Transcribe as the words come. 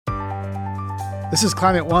This is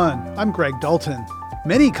Climate One. I'm Greg Dalton.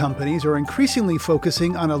 Many companies are increasingly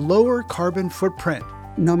focusing on a lower carbon footprint.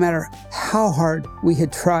 No matter how hard we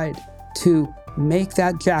had tried to make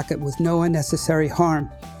that jacket with no unnecessary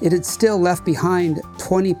harm, it had still left behind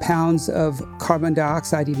 20 pounds of carbon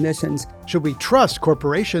dioxide emissions. Should we trust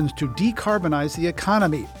corporations to decarbonize the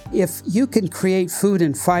economy? If you can create food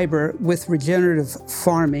and fiber with regenerative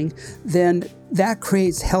farming, then that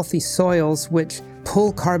creates healthy soils which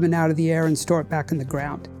pull carbon out of the air and store it back in the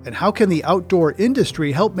ground. And how can the outdoor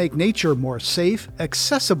industry help make nature more safe,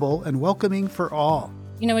 accessible, and welcoming for all?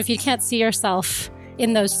 You know, if you can't see yourself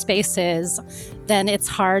in those spaces, then it's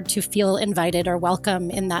hard to feel invited or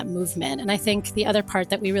welcome in that movement. And I think the other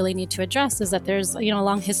part that we really need to address is that there's, a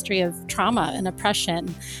long history of trauma and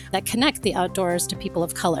oppression that connect the outdoors to people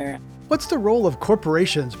of color. What's the role of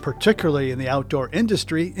corporations, particularly in the outdoor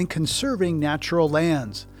industry, in conserving natural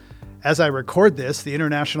lands? As I record this, the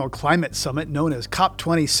International Climate Summit, known as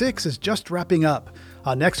COP26, is just wrapping up.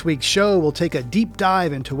 On next week's show, we'll take a deep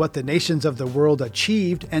dive into what the nations of the world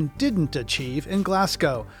achieved and didn't achieve in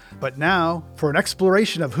Glasgow. But now, for an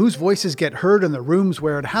exploration of whose voices get heard in the rooms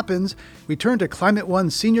where it happens, we turn to Climate One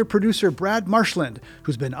senior producer Brad Marshland,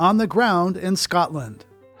 who's been on the ground in Scotland.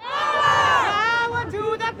 Power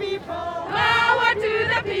to the people! Power to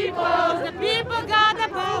the people! The people got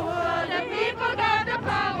the power! The people got the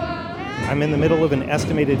power! I'm in the middle of an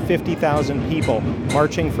estimated 50,000 people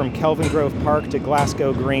marching from Kelvingrove Park to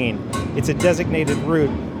Glasgow Green. It's a designated route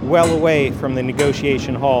well away from the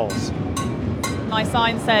negotiation halls. My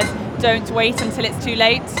sign says, "Don't wait until it's too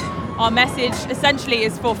late." Our message essentially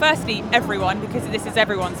is for, firstly, everyone, because this is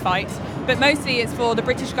everyone's fight, but mostly it's for the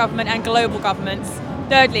British government and global governments.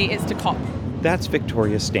 Thirdly, it's to COP. That's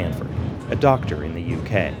Victoria Stanford, a doctor in the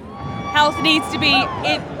UK. Health needs to be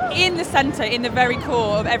in the centre, in the very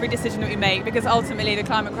core of every decision that we make, because ultimately the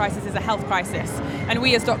climate crisis is a health crisis, and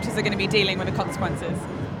we as doctors are going to be dealing with the consequences.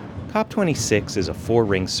 COP26 is a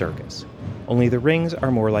 4-ring circus, only the rings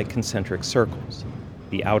are more like concentric circles.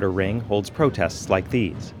 The outer ring holds protests like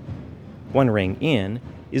these. One ring in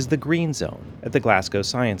is the Green Zone at the Glasgow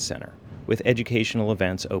Science Centre, with educational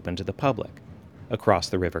events open to the public. Across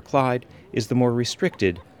the River Clyde is the more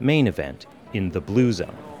restricted main event in the Blue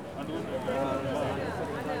Zone.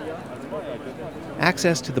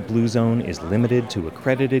 Access to the Blue Zone is limited to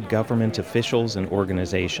accredited government officials and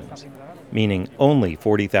organizations, meaning only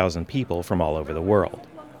 40,000 people from all over the world.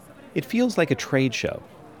 It feels like a trade show,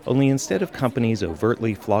 only instead of companies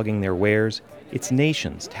overtly flogging their wares, it's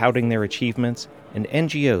nations touting their achievements and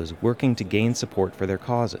NGOs working to gain support for their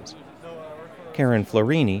causes. Karen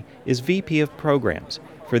Florini is VP of Programs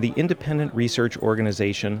for the independent research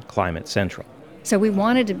organization Climate Central. So we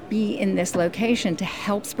wanted to be in this location to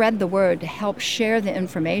help spread the word, to help share the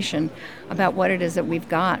information about what it is that we've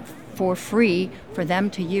got for free for them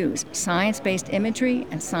to use. Science-based imagery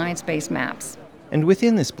and science-based maps. And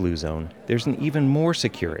within this Blue Zone, there's an even more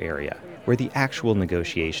secure area where the actual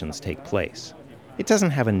negotiations take place. It doesn't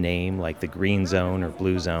have a name like the Green Zone or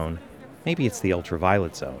Blue Zone. Maybe it's the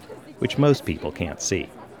Ultraviolet Zone, which most people can't see.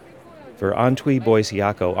 For Antwi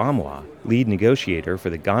Boisiako Amwa, lead negotiator for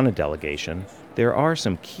the Ghana delegation, there are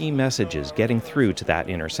some key messages getting through to that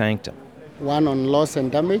inner sanctum. One on loss and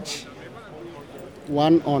damage,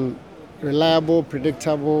 one on reliable,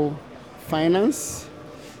 predictable finance,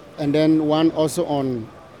 and then one also on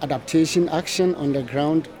adaptation action on the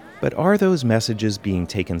ground. But are those messages being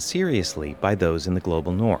taken seriously by those in the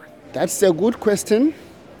global north? That's a good question.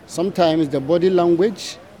 Sometimes the body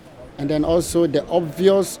language and then also the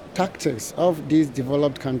obvious tactics of these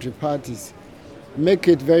developed country parties make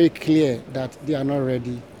it very clear that they are not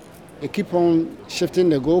ready. They keep on shifting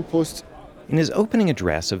the goalpost. In his opening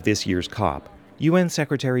address of this year's COP, UN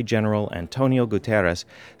Secretary General Antonio Guterres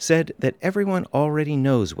said that everyone already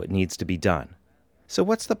knows what needs to be done. So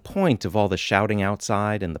what's the point of all the shouting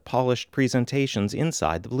outside and the polished presentations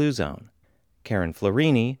inside the Blue Zone? Karen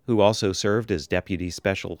Florini, who also served as Deputy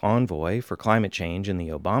Special Envoy for Climate Change in the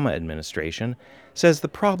Obama administration, says the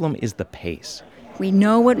problem is the pace. We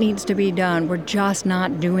know what needs to be done. We're just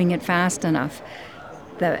not doing it fast enough.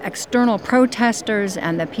 The external protesters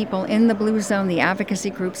and the people in the Blue Zone, the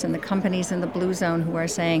advocacy groups and the companies in the Blue Zone who are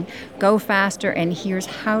saying, go faster and here's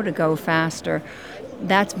how to go faster.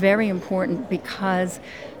 That's very important because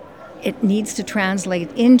it needs to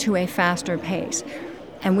translate into a faster pace.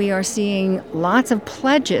 And we are seeing lots of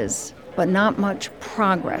pledges, but not much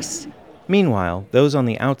progress. Meanwhile, those on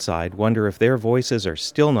the outside wonder if their voices are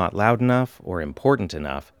still not loud enough or important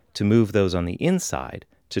enough to move those on the inside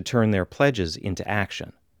to turn their pledges into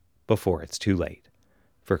action before it's too late.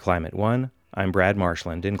 For Climate One, I'm Brad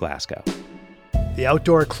Marshland in Glasgow. The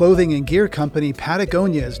outdoor clothing and gear company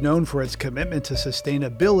Patagonia is known for its commitment to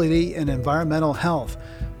sustainability and environmental health,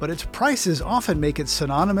 but its prices often make it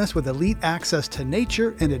synonymous with elite access to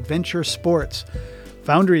nature and adventure sports.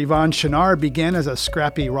 Founder Yvon Chouinard began as a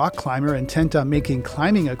scrappy rock climber intent on making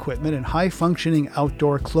climbing equipment and high-functioning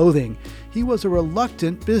outdoor clothing. He was a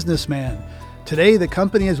reluctant businessman. Today, the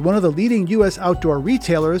company is one of the leading U.S. outdoor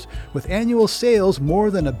retailers with annual sales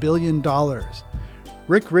more than $1 billion.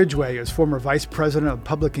 Rick Ridgway is former vice president of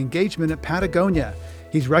public engagement at Patagonia.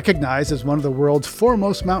 He's recognized as one of the world's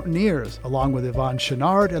foremost mountaineers, along with Yvon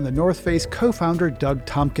Chouinard and the North Face co-founder Doug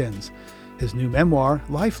Tompkins. His new memoir,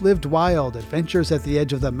 Life Lived Wild: Adventures at the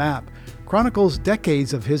Edge of the Map, chronicles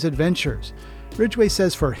decades of his adventures. Ridgway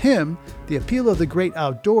says for him, the appeal of the great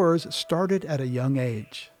outdoors started at a young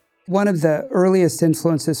age. One of the earliest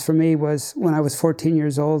influences for me was when I was 14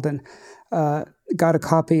 years old and got a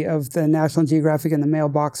copy of the National Geographic in the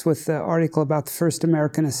mailbox with the article about the first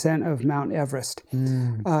American ascent of Mount Everest.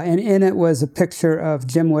 And in it was a picture of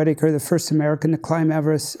Jim Whittaker, the first American to climb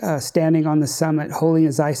Everest, standing on the summit, holding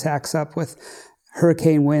his ice axe up with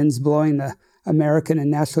hurricane winds blowing the American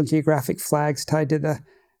and National Geographic flags tied to the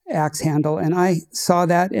axe handle. And I saw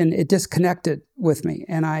that and it just connected with me.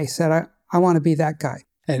 And I said, I want to be that guy.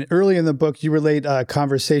 And early in the book, you relate a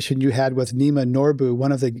conversation you had with Nima Norbu,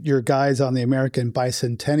 one of your guides on the American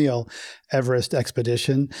Bicentennial Everest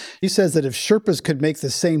expedition. He says that if Sherpas could make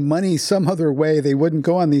the same money some other way, they wouldn't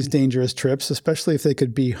go on these dangerous trips, especially if they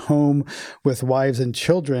could be home with wives and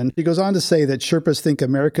children. He goes on to say that Sherpas think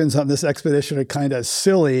Americans on this expedition are kind of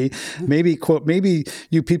silly. Maybe, quote, maybe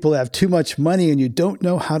you people have too much money and you don't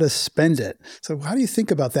know how to spend it. So how do you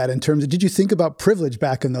think about that in terms of, did you think about privilege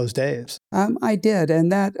back in those days? I did.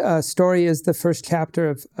 And that story is the first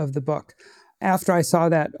chapter of the book. After I saw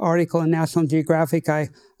that article in National Geographic, I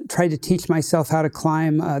tried to teach myself how to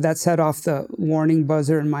climb. That set off the warning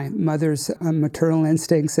buzzer in my mother's maternal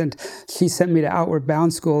instincts, and she sent me to Outward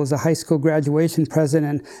Bound School as a high school graduation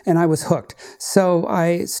present, and I was hooked. So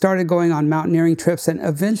I started going on mountaineering trips, and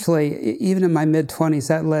eventually, even in my mid-20s,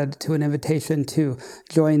 that led to an invitation to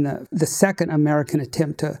join the second American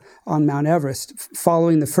attempt on Mount Everest,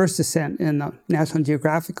 following the first ascent in the National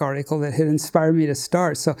Geographic article that had inspired me to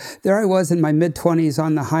start. So there I was in my mid-20s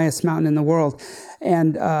on the highest mountain in the world,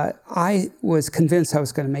 and I was convinced I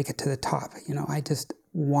was going to make it to the top. You know, I just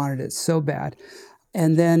wanted it so bad.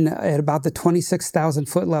 And then at about the 26,000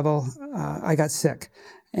 foot level, I got sick.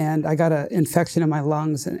 And I got an infection in my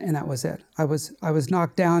lungs, and that was it. I was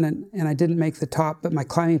knocked down, and I didn't make the top, but my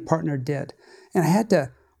climbing partner did. And I had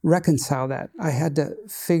to reconcile that. I had to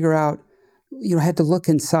figure out, I had to look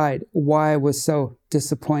inside why I was so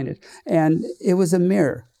disappointed. And it was a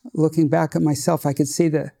mirror. Looking back at myself, I could see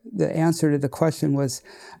the answer to the question was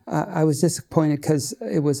I was disappointed because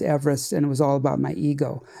it was Everest and it was all about my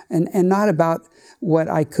ego and not about what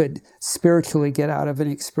I could spiritually get out of an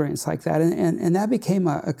experience like that. And that became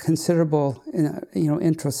a considerable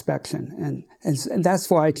introspection. And that's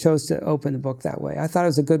why I chose to open the book that way. I thought it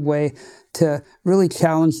was a good way to really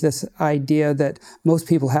challenge this idea that most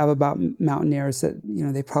people have about mountaineers, that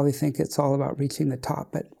they probably think it's all about reaching the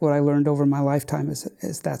top. But what I learned over my lifetime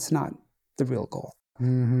is that's not the real goal.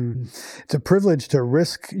 Mm-hmm. It's a privilege to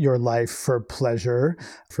risk your life for pleasure,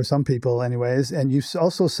 for some people anyways. And you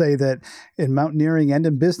also say that in mountaineering and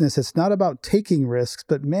in business, it's not about taking risks,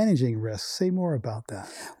 but managing risks. Say more about that.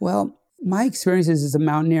 Well, my experiences as a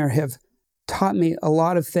mountaineer have taught me a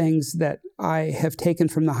lot of things that I have taken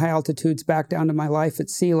from the high altitudes back down to my life at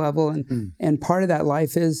sea level. And part of that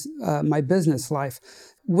life is my business life.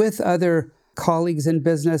 With other colleagues in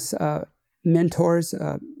business, mentors,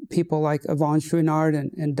 people like Yvon Chouinard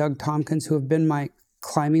and Doug Tompkins, who have been my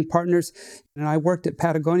climbing partners. And I worked at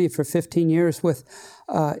Patagonia for 15 years with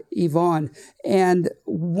Yvon. And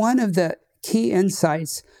one of the key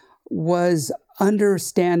insights was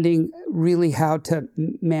understanding really how to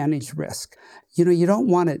manage risk. You don't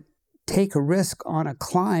want to take a risk on a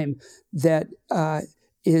climb that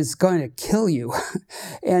is going to kill you.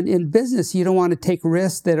 And in business, you don't want to take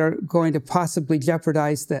risks that are going to possibly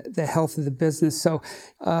jeopardize the health of the business. So,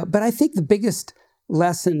 but I think the biggest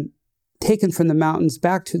lesson taken from the mountains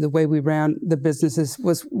back to the way we ran the businesses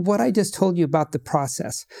was what I just told you about the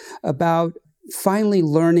process, about finally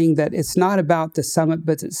learning that it's not about the summit,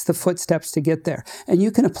 but it's the footsteps to get there. And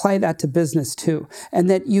you can apply that to business too. And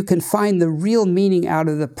that you can find the real meaning out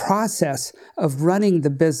of the process of running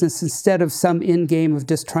the business instead of some end game of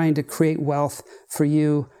just trying to create wealth for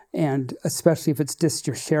you, and especially if it's just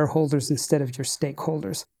your shareholders instead of your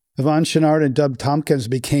stakeholders. Yvonne Chouinard and Doug Tompkins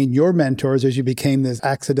became your mentors as you became this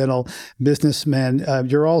accidental businessman.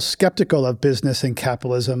 You're all skeptical of business and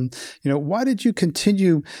capitalism. Why did you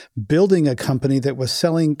continue building a company that was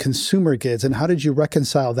selling consumer goods, and how did you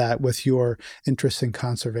reconcile that with your interest in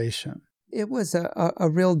conservation? It was a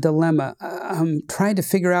real dilemma, trying to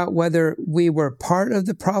figure out whether we were part of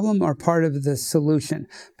the problem or part of the solution,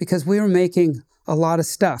 because we were making a lot of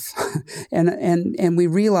stuff. and we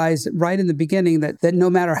realized right in the beginning that no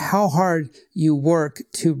matter how hard you work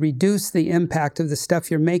to reduce the impact of the stuff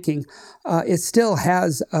you're making, it still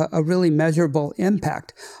has a really measurable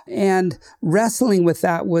impact. And wrestling with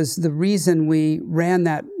that was the reason we ran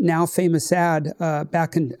that now famous ad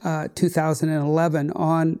back in 2011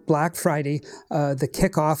 on Black Friday, the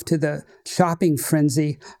kickoff to the shopping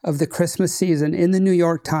frenzy of the Christmas season in the New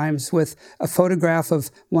York Times, with a photograph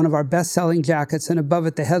of one of our best-selling jackets, and above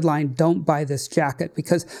it the headline, "Don't buy this jacket,"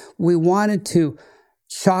 because we wanted to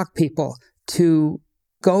shock people to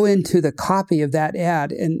go into the copy of that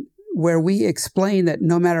ad, and where we explain that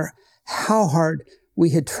no matter how hard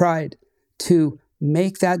we had tried to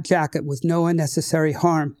make that jacket with no unnecessary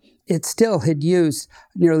harm, it still had used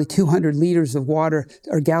nearly 200 liters of water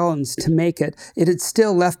or gallons to make it. It had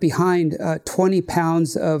still left behind 20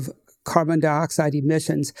 pounds of carbon dioxide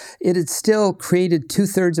emissions. It had still created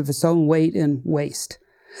 2/3 of its own weight in waste.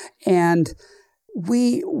 And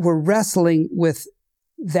we were wrestling with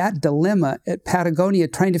that dilemma at Patagonia,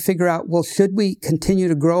 trying to figure out, well, should we continue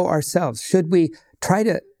to grow ourselves? Should we try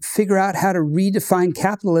to figure out how to redefine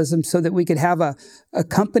capitalism so that we could have a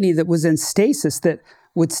company that was in stasis that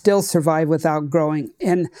would still survive without growing?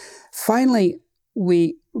 And finally,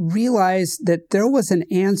 we realized that there was an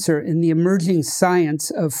answer in the emerging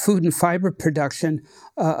science of food and fiber production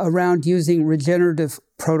around using regenerative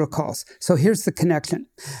protocols. So here's the connection.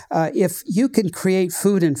 If you can create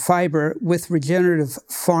food and fiber with regenerative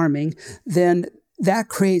farming, then that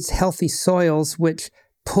creates healthy soils which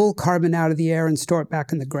pull carbon out of the air and store it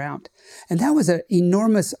back in the ground. And that was an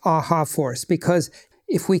enormous aha for us, because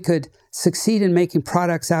if we could succeed in making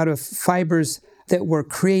products out of fibers that were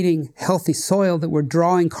creating healthy soil, that were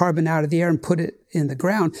drawing carbon out of the air and put it in the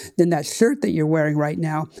ground, then that shirt that you're wearing right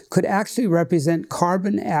now could actually represent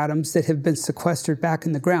carbon atoms that have been sequestered back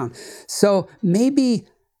in the ground. So maybe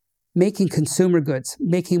making consumer goods,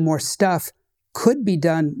 making more stuff, could be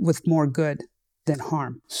done with more good than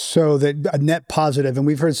harm. So that a net positive, and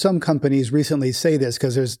we've heard some companies recently say this,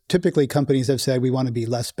 because there's typically companies that have said we want to be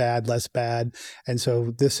less bad. And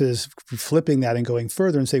so this is flipping that and going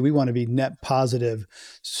further and say we want to be net positive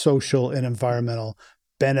social and environmental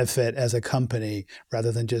benefit as a company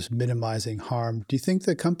rather than just minimizing harm. Do you think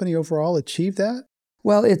the company overall achieved that?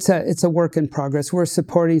 Well, it's a work in progress. We're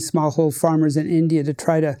supporting smallholder farmers in India to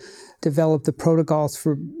try to develop the protocols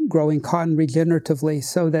for growing cotton regeneratively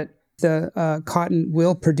so that the cotton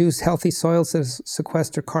will produce healthy soils that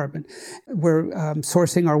sequester carbon. We're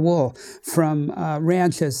sourcing our wool from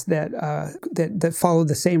ranches that follow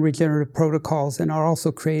the same regenerative protocols and are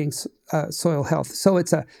also creating soil health. So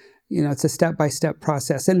it's a step-by-step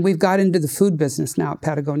process. And we've got into the food business now at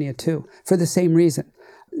Patagonia too, for the same reason,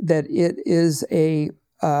 that it is a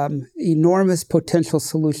enormous potential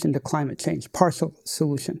solution to climate change, partial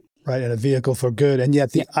solution. Right, and a vehicle for good. And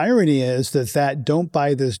yet the irony is that Don't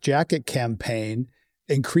Buy This Jacket campaign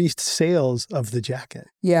increased sales of the jacket.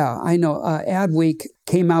 Yeah, I know. Adweek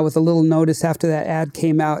came out with a little notice after that ad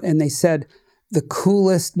came out, and they said, the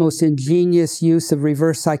coolest, most ingenious use of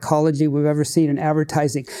reverse psychology we've ever seen in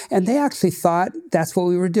advertising. And they actually thought that's what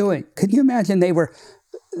we were doing. Could you imagine? They were,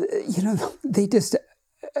 they just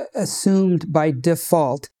assumed by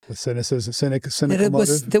default the cynical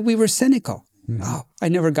that we were cynical. Mm-hmm. Oh, I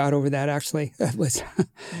never got over that, actually. It was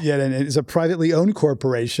Yeah, and it's a privately owned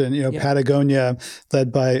corporation. Patagonia,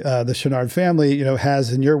 led by the Chouinard family,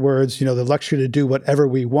 has, in your words, the luxury to do whatever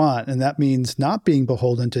we want. And that means not being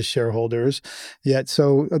beholden to shareholders yet.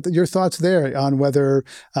 So your thoughts there on whether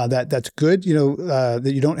that's good,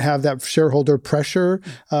 that you don't have that shareholder pressure.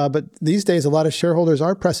 But these days, a lot of shareholders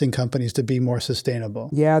are pressing companies to be more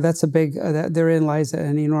sustainable. Yeah, that's a big, therein lies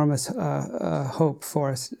an enormous hope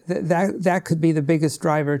for us. That could be the biggest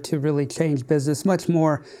driver to really change business, much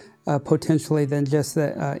more potentially than just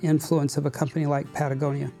the influence of a company like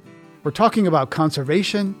Patagonia. We're talking about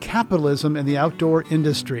conservation, capitalism, and the outdoor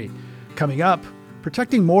industry. Coming up,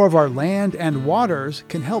 protecting more of our land and waters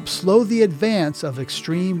can help slow the advance of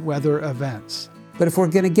extreme weather events. But if we're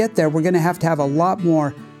going to get there, we're going to have a lot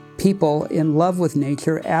more people in love with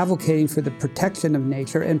nature, advocating for the protection of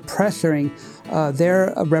nature and pressuring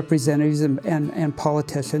their representatives and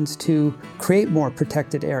politicians to create more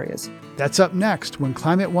protected areas. That's up next when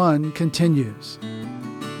Climate One continues.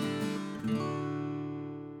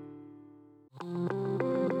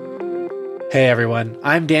 Hey everyone,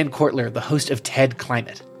 I'm Dan Kortler, the host of TED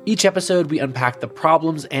Climate. Each episode, we unpack the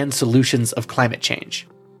problems and solutions of climate change.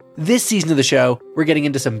 This season of the show, we're getting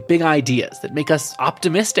into some big ideas that make us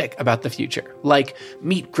optimistic about the future, like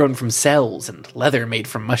meat grown from cells and leather made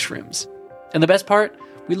from mushrooms. And the best part,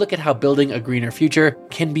 we look at how building a greener future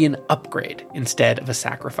can be an upgrade instead of a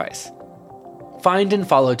sacrifice. Find and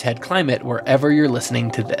follow TED Climate wherever you're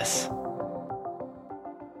listening to this.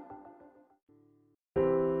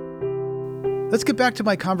 Let's get back to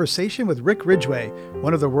my conversation with Rick Ridgway,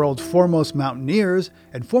 one of the world's foremost mountaineers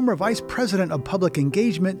and former vice president of public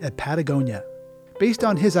engagement at Patagonia. Based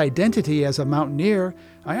on his identity as a mountaineer,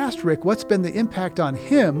 I asked Rick what's been the impact on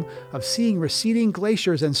him of seeing receding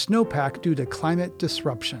glaciers and snowpack due to climate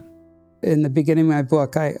disruption. In the beginning of my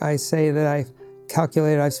book, I say that I've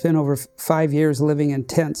calculated I've spent over 5 years living in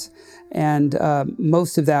tents, and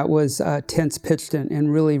most of that was tents pitched in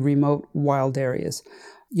really remote, wild areas.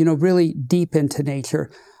 Really deep into nature,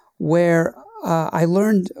 where I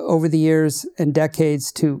learned over the years and decades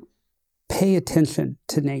to pay attention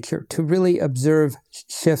to nature, to really observe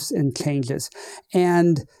shifts and changes.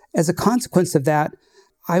 And as a consequence of that,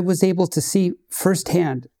 I was able to see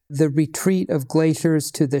firsthand the retreat of glaciers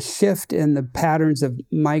to the shift in the patterns of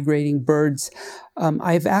migrating birds.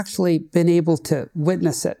 I've actually been able to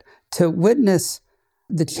witness it, to witness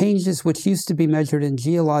the changes which used to be measured in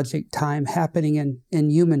geologic time happening in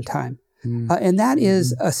human time. And that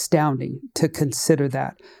is astounding to consider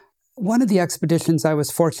that. One of the expeditions I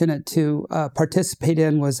was fortunate to participate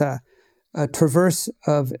in was a traverse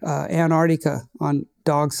of Antarctica on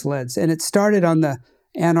dog sleds. And it started on the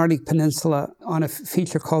Antarctic Peninsula on a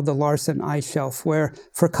feature called the Larsen Ice Shelf, where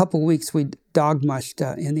for a couple of weeks we dog mushed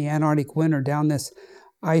in the Antarctic winter down this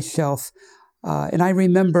ice shelf. And I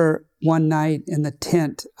remember one night in the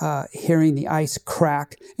tent hearing the ice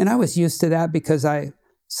crack. And I was used to that because I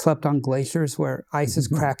slept on glaciers where ice is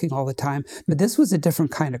cracking all the time. But this was a different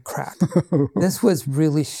kind of crack. This was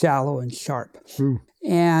really shallow and sharp.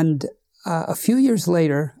 And a few years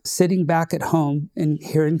later, sitting back at home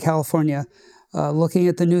here in California, looking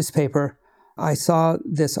at the newspaper, I saw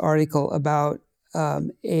this article about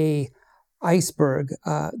a iceberg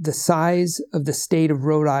the size of the state of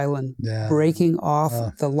Rhode Island breaking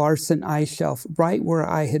off the Larsen Ice Shelf right where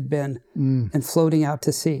I had been and floating out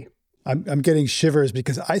to sea. I'm getting shivers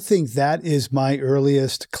because I think that is my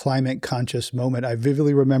earliest climate conscious moment. I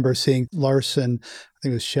vividly remember seeing Larsen, I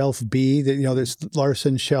think it was Shelf B, there's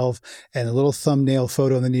Larsen Shelf, and a little thumbnail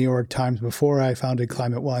photo in the New York Times before I founded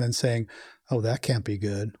Climate One and saying, oh, that can't be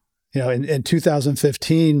good. In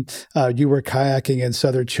 2015, you were kayaking in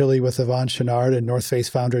southern Chile with Yvon Chouinard and North Face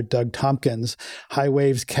founder Doug Tompkins. High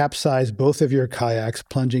waves capsized both of your kayaks,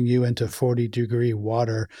 plunging you into 40-degree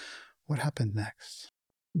water. What happened next?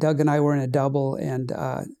 Doug and I were in a double, and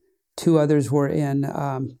two others were in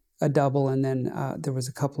a double, and then there was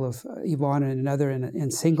a couple of Yvon and another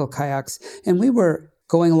in single kayaks. And we were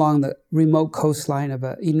going along the remote coastline of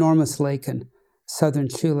an enormous lake in southern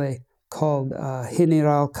Chile called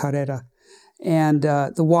General Carrera. And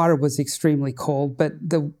the water was extremely cold, but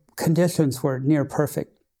the conditions were near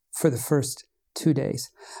perfect for the first 2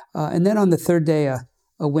 days. And then on the third day,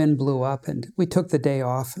 a wind blew up, and we took the day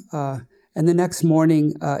off. And the next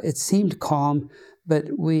morning, it seemed calm, but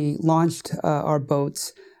we launched our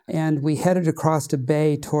boats, and we headed across a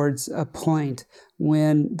bay towards a point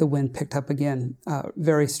when the wind picked up again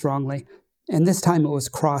very strongly. And this time it was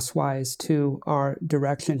crosswise to our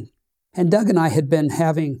direction. And Doug and I had been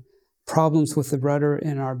having problems with the rudder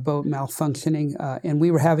in our boat malfunctioning, and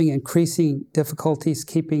we were having increasing difficulties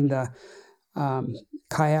keeping the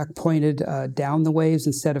kayak pointed down the waves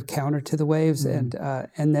instead of counter to the waves. And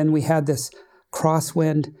then we had this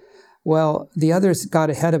crosswind. Well, the others got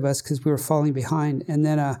ahead of us because we were falling behind, and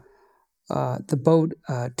then the boat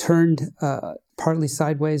turned partly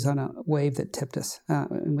sideways on a wave that tipped us,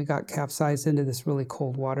 and we got capsized into this really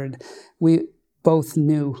cold water. And we both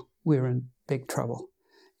knew we were in big trouble.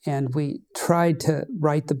 And we tried to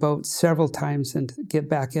right the boat several times and get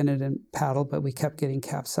back in it and paddle, but we kept getting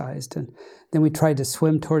capsized. And then we tried to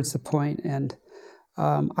swim towards the point, and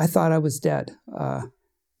I thought I was dead. The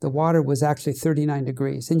water was actually 39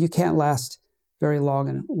 degrees, and you can't last very long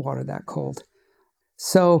in water that cold.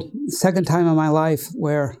 So, second time in my life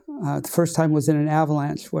where the first time was in an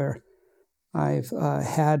avalanche, where I've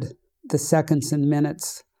had the seconds and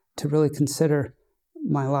minutes to really consider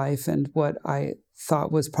my life and what I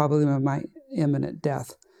thought was probably my imminent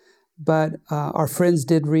death. But our friends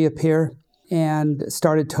did reappear and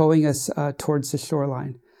started towing us towards the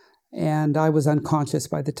shoreline. And I was unconscious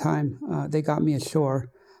by the time they got me ashore.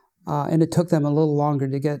 And it took them a little longer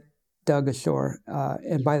to get Doug ashore.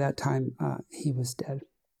 And by that time, he was dead.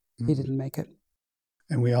 He didn't make it.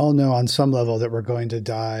 And we all know on some level that we're going to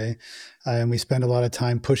die. And we spend a lot of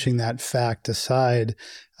time pushing that fact aside.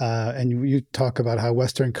 And you talk about how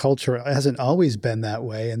Western culture hasn't always been that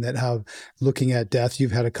way, and that how looking at death,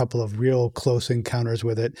 you've had a couple of real close encounters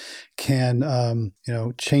with it, can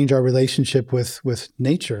change our relationship with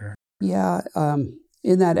nature. Yeah.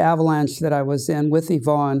 In that avalanche that I was in with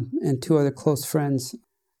Yvonne and two other close friends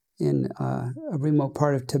in a remote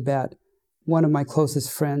part of Tibet, one of my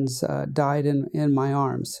closest friends died in my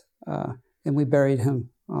arms, and we buried him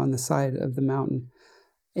on the side of the mountain.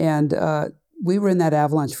 And we were in that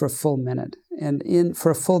avalanche for a full minute. And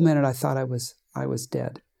for a full minute, I thought I was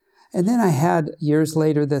dead. And then I had, years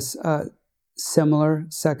later, this similar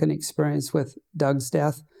second experience with Doug's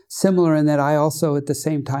death, similar in that I also, at the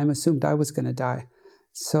same time, assumed I was going to die.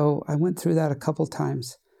 So I went through that a couple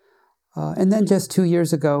times. And then just 2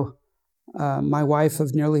 years ago, my wife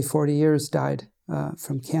of nearly 40 years died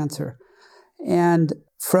from cancer. And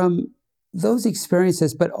from those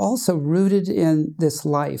experiences, but also rooted in this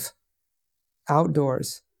life,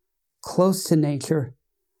 outdoors, close to nature,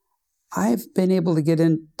 I've been able to get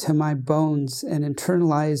into my bones and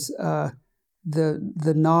internalize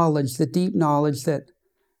the knowledge, the deep knowledge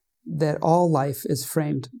that all life is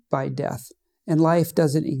framed by death. And life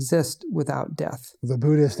doesn't exist without death. The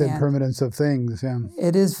Buddhist impermanence of things, yeah.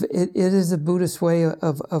 It is a Buddhist way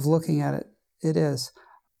of looking at it. It is.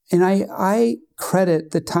 And I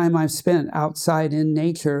credit the time I've spent outside in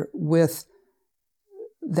nature with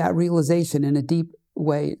that realization in a deep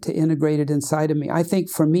way to integrate it inside of me. I think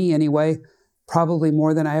for me anyway, probably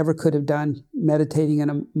more than I ever could have done meditating in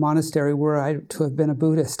a monastery were I to have been a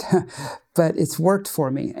Buddhist. But it's worked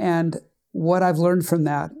for me. And what I've learned from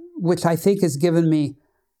that, which I think has given me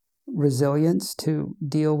resilience to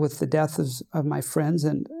deal with the death of my friends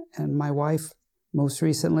and my wife most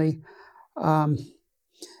recently,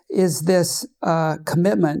 is this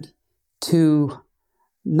commitment to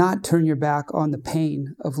not turn your back on the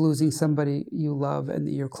pain of losing somebody you love and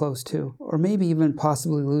that you're close to, or maybe even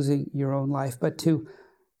possibly losing your own life, but to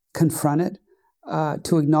confront it,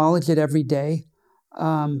 to acknowledge it every day,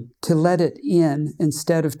 to let it in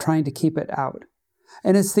instead of trying to keep it out.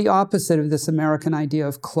 And it's the opposite of this American idea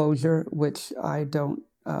of closure, which I don't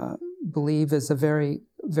believe is a very,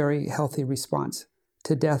 very healthy response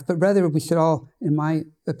to death. But rather, we should all, in my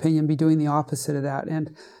opinion, be doing the opposite of that.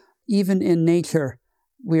 And even in nature,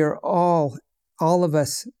 we are all of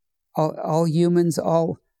us, all humans,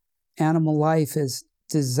 all animal life is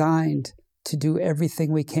designed to do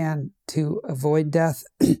everything we can to avoid death.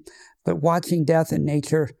 But watching death in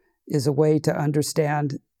nature is a way to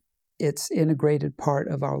understand its integrated part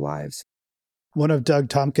of our lives. One of Doug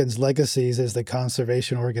Tompkins' legacies is the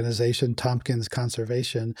conservation organization Tompkins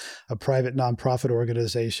Conservation, a private nonprofit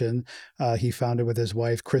organization he founded with his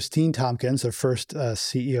wife, Christine Tompkins, the first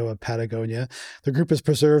CEO of Patagonia. The group has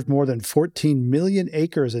preserved more than 14 million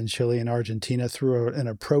acres in Chile and Argentina through an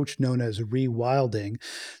approach known as rewilding.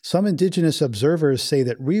 Some indigenous observers say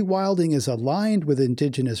that rewilding is aligned with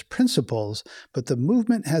indigenous principles, but the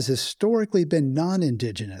movement has historically been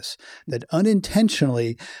non-indigenous, that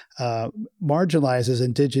unintentionally marginalizes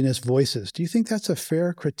indigenous voices. Do you think that's a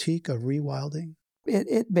fair critique of rewilding?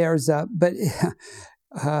 It bears up, but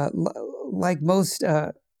like most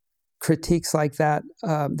critiques like that,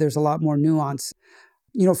 there's a lot more nuance.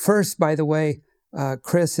 First, by the way,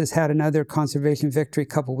 Chris has had another conservation victory a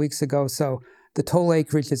couple weeks ago, so the total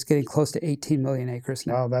acreage is getting close to 18 million acres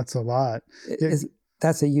now. Wow, that's a lot.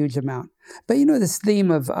 That's a huge amount. But this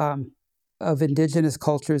theme of indigenous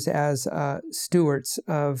cultures as stewards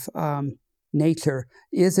of nature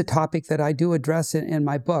is a topic that I do address in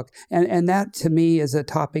my book. And that, to me, is a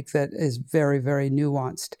topic that is very, very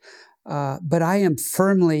nuanced. But I am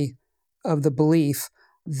firmly of the belief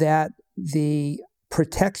that the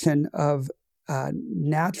protection of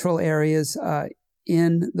natural areas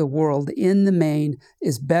in the world, in the main,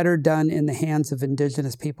 is better done in the hands of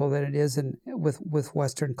indigenous people than it is with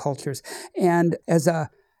Western cultures. And as a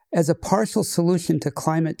partial solution to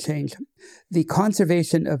climate change, the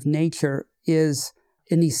conservation of nature is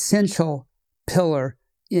an essential pillar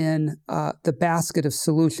in the basket of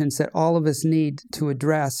solutions that all of us need to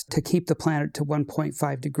address to keep the planet to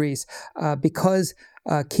 1.5 degrees. Because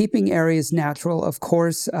keeping areas natural, of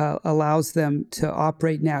course, allows them to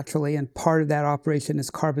operate naturally, and part of that operation is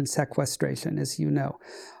carbon sequestration, as you know.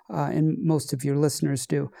 and most of your listeners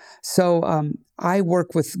do. So I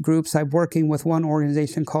work with groups. I'm working with one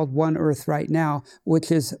organization called One Earth right now,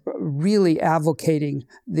 which is really advocating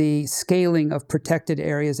the scaling of protected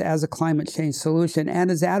areas as a climate change solution, and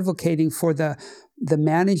is advocating for the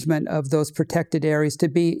management of those protected areas to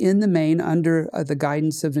be, in the main, under the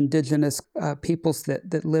guidance of indigenous peoples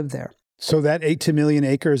that live there. So that 8 to million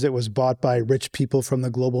acres that was bought by rich people from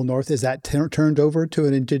the global north, is that turned over to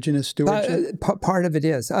an indigenous stewardship? Part of it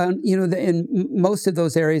is. In most of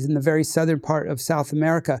those areas in the very southern part of South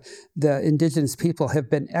America, the indigenous people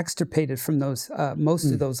have been extirpated from those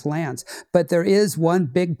most of those lands. But there is one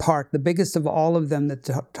big park, the biggest of all of them that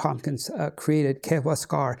Tompkins created,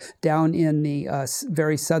 Quehuascar, down in the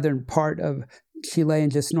very southern part of Chile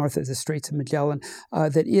and just north of the Straits of Magellan,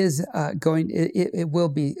 that is it will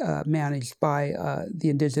be managed by the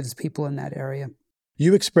indigenous people in that area.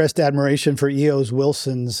 You expressed admiration for E.O.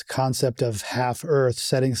 Wilson's concept of half Earth,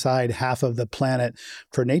 setting aside half of the planet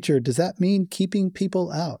for nature. Does that mean keeping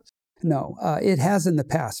people out? No, it has in the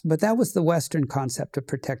past, but that was the Western concept of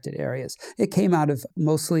protected areas. It came out of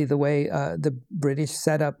mostly the way the British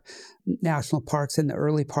set up national parks in the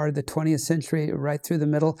early part of the 20th century, right through the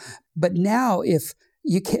middle. But now, if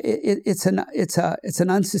you can, it's an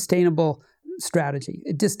unsustainable strategy.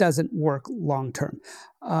 It just doesn't work long term.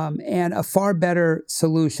 And a far better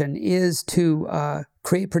solution is to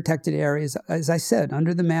create protected areas, as I said,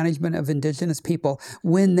 under the management of indigenous people,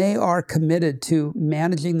 when they are committed to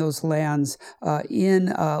managing those lands in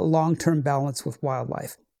long-term balance with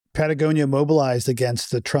wildlife. Patagonia mobilized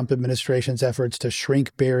against the Trump administration's efforts to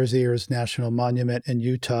shrink Bears Ears National Monument in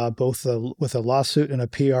Utah, both with a lawsuit and a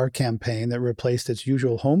PR campaign that replaced its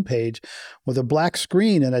usual homepage with a black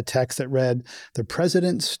screen and a text that read, "The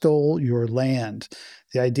president stole your land."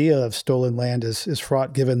 The idea of stolen land is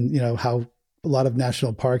fraught, given how a lot of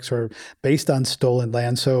national parks are based on stolen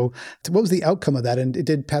land. So what was the outcome of that? And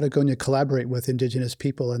did Patagonia collaborate with indigenous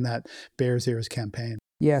people in that Bears Ears campaign?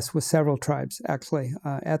 Yes, with several tribes, actually,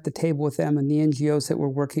 at the table with them and the NGOs that were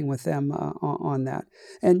working with them on that.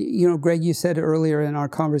 And, Greg, you said earlier in our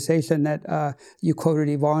conversation that you quoted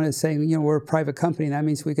Yvonne as saying, we're a private company, and that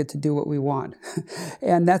means we get to do what we want.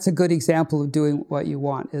 And that's a good example of doing what you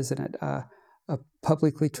want, isn't it? A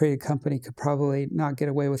publicly traded company could probably not get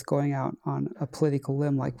away with going out on a political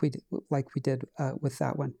limb like we did with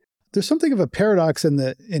that one. There's something of a paradox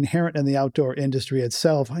inherent in the outdoor industry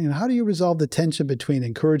itself. How do you resolve the tension between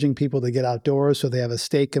encouraging people to get outdoors so they have a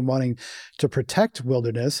stake in wanting to protect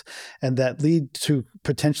wilderness, and that lead to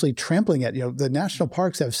potentially trampling it? The national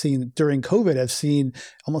parks during COVID have seen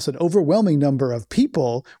almost an overwhelming number of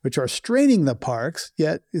people, which are straining the parks.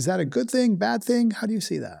 Yet, is that a good thing, bad thing? How do you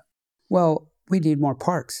see that? Well, we need more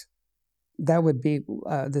parks. That would be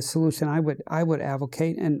the solution I would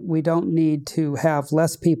advocate, and we don't need to have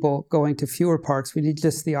less people going to fewer parks. We need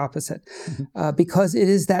just the opposite, because it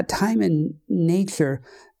is that time in nature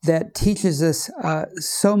that teaches us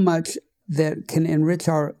so much that can enrich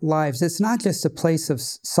our lives. It's not just a place of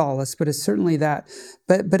solace, but it's certainly that.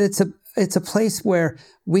 But it's a place where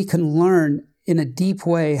we can learn in a deep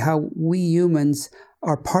way how we humans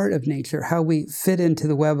are part of nature, how we fit into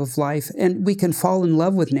the web of life, and we can fall in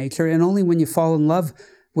love with nature. And only when you fall in love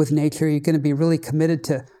with nature, you're going to be really committed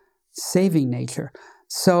to saving nature.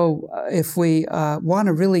 So if we want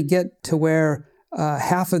to really get to where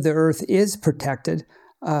half of the earth is protected,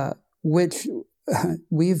 which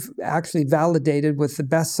we've actually validated with the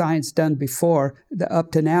best science done before,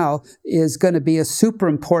 up to now, is going to be a super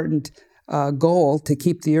important goal to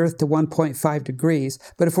keep the Earth to 1.5 degrees.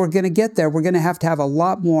 But if we're going to get there, we're going to have a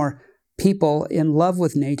lot more people in love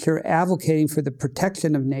with nature, advocating for the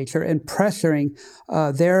protection of nature and pressuring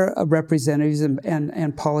their representatives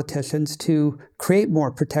and politicians to create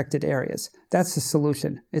more protected areas. That's the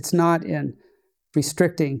solution. It's not in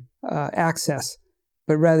restricting access,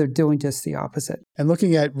 but rather doing just the opposite. And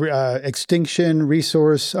looking at extinction,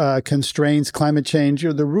 resource constraints, climate change,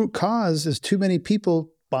 the root cause is too many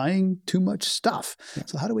people buying too much stuff.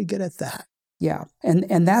 So how do we get at that? Yeah,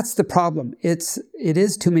 and that's the problem. It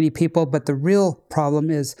is too many people, but the real problem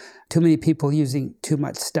is too many people using too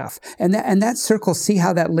much stuff. And that circle, see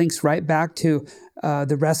how that links right back to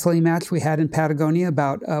the wrestling match we had in Patagonia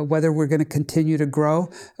about whether we're going to continue to grow,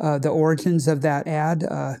 the origins of that ad,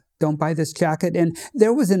 don't buy this jacket. And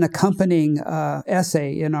there was an accompanying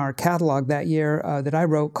essay in our catalog that year that I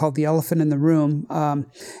wrote called The Elephant in the Room.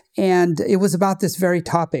 And it was about this very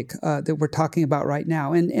topic that we're talking about right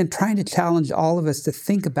now, and trying to challenge all of us to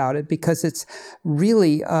think about it, because it's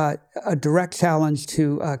really a direct challenge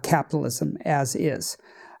to capitalism as is.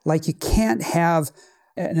 Like, you can't have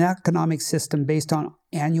an economic system based on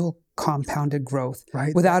annual compounded growth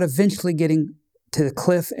without eventually getting to the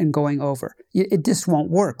cliff and going over. It just won't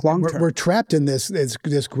work long term. We're trapped in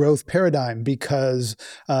this growth paradigm because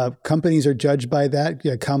companies are judged by that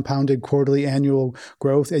compounded quarterly annual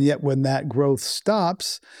growth. And yet when that growth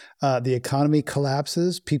stops, the economy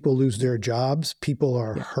collapses, people lose their jobs, people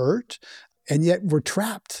are hurt, and yet we're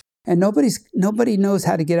trapped. And nobody knows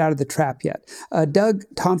how to get out of the trap yet. Doug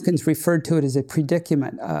Tompkins referred to it as a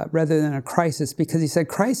predicament rather than a crisis, because he said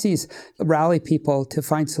crises rally people to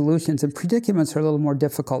find solutions, and predicaments are a little more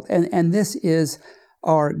difficult. And this is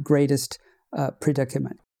our greatest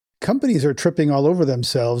predicament. Companies are tripping all over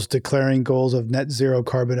themselves, declaring goals of net zero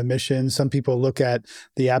carbon emissions. Some people look at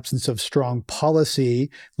the absence of strong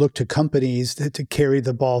policy, look to companies to carry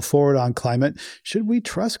the ball forward on climate. Should we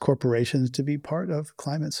trust corporations to be part of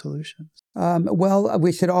climate solutions? Well,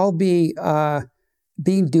 we should all be,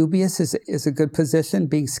 being dubious is a good position,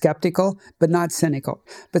 being skeptical, but not cynical.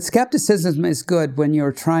 But skepticism is good when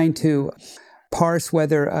you're trying to parse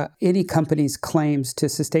whether any company's claims to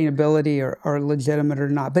sustainability are legitimate or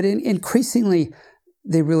not. But increasingly,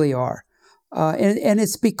 they really are. And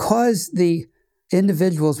it's because the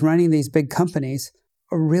individuals running these big companies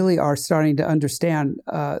really are starting to understand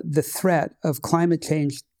the threat of climate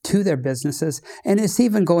change to their businesses. And it's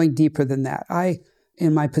even going deeper than that. I,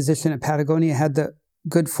 in my position at Patagonia, had the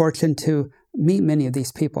good fortune to meet many of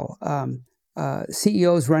these people.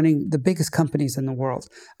 CEOs running the biggest companies in the world.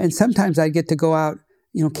 And sometimes I get to go out,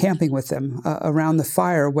 camping with them around the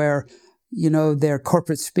fire where, their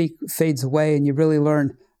corporate speak fades away and you really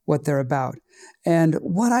learn what they're about. And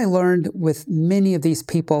what I learned with many of these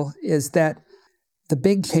people is that the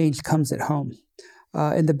big change comes at home.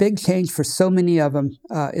 And the big change for so many of them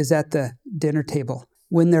is at the dinner table.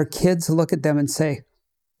 When their kids look at them and say,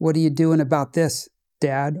 "What are you doing about this,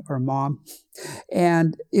 Dad or Mom?"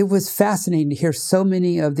 And it was fascinating to hear so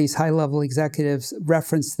many of these high-level executives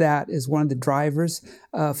reference that as one of the drivers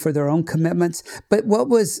for their own commitments. But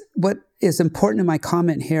what is important in my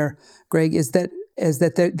comment here, Greg, is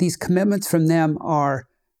that these commitments from them are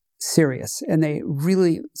serious, and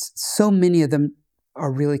so many of them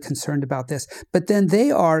are really concerned about this. But then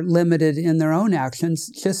they are limited in their own actions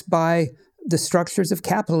just by the structures of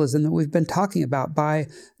capitalism that we've been talking about, by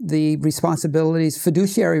the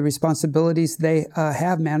fiduciary responsibilities they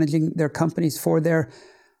have managing their companies for their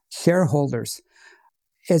shareholders.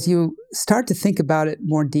 As you start to think about it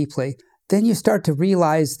more deeply, then you start to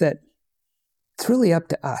realize that it's really up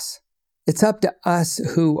to us. It's up to us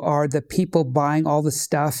who are the people buying all the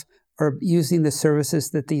stuff or using the services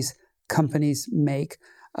that these companies make.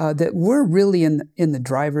 That we're really in the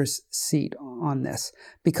driver's seat on this,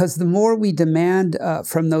 because the more we demand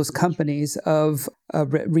from those companies of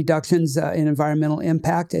reductions in environmental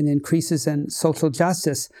impact and increases in social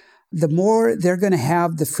justice, the more they're going to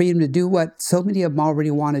have the freedom to do what so many of them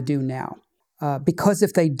already want to do now. Because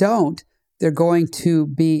if they don't, they're going to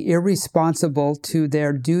be irresponsible to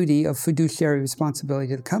their duty of fiduciary responsibility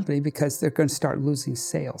to the company, because they're going to start losing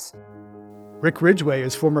sales. Rick Ridgway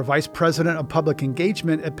is former Vice President of Public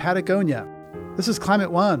Engagement at Patagonia. This is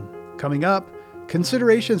Climate One. Coming up,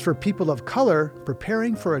 considerations for people of color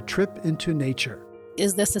preparing for a trip into nature.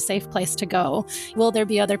 Is this a safe place to go? Will there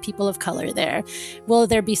be other people of color there? Will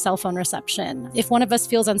there be cell phone reception? If one of us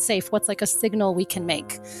feels unsafe, what's like a signal we can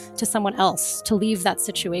make to someone else to leave that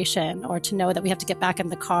situation, or to know that we have to get back in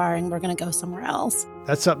the car and we're going to go somewhere else?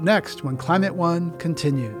 That's up next when Climate One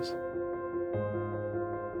continues.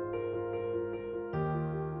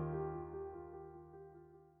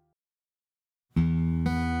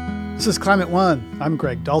 This is Climate One. I'm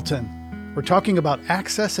Greg Dalton. We're talking about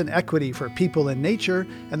access and equity for people in nature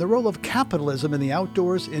and the role of capitalism in the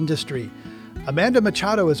outdoors industry. Amanda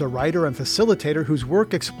Machado is a writer and facilitator whose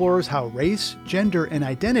work explores how race, gender, and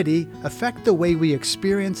identity affect the way we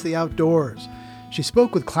experience the outdoors. She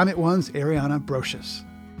spoke with Climate One's Ariana Brocious.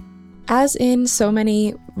 As in so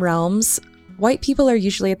many realms, white people are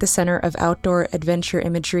usually at the center of outdoor adventure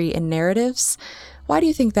imagery and narratives. Why do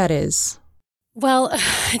you think that is? Well,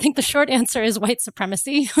 I think the short answer is white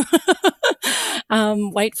supremacy.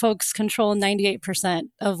 White folks control 98%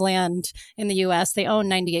 of land in the U.S. They own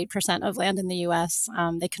 98% of land in the U.S.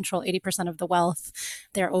 They control 80% of the wealth.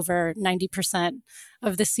 They're over 90%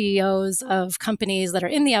 of the CEOs of companies that are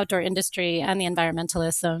in the outdoor industry and the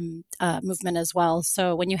environmentalism movement as well.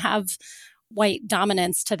 So when you have white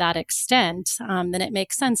dominance to that extent, then it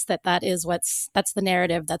makes sense that that's the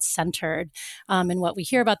narrative that's centered in what we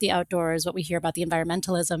hear about the outdoors, what we hear about the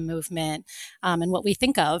environmentalism movement, and what we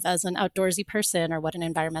think of as an outdoorsy person or what an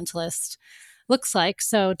environmentalist looks like.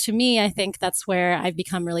 So to me, I think that's where I've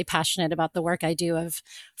become really passionate about the work I do of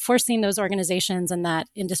forcing those organizations and that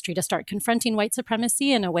industry to start confronting white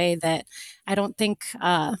supremacy in a way that I don't think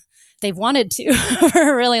they've wanted to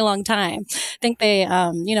for a really long time. I think they,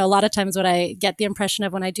 a lot of times what I get the impression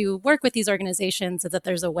of when I do work with these organizations is that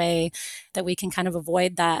there's a way that we can kind of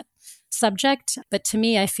avoid that subject. But to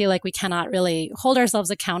me, I feel like we cannot really hold ourselves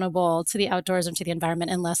accountable to the outdoors and to the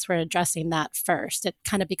environment unless we're addressing that first. It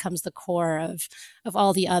kind of becomes the core of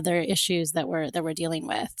all the other issues that we're dealing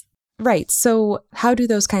with. Right. So how do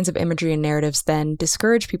those kinds of imagery and narratives then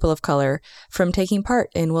discourage people of color from taking part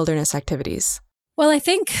in wilderness activities? Well, I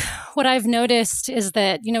think what I've noticed is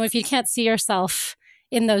that, if you can't see yourself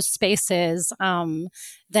in those spaces,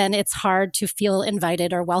 then it's hard to feel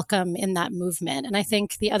invited or welcome in that movement. And I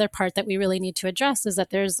think the other part that we really need to address is that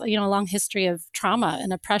there's a long history of trauma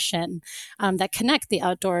and oppression that connect the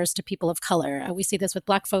outdoors to people of color. We see this with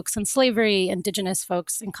Black folks in slavery, Indigenous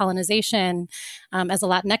folks in colonization. As a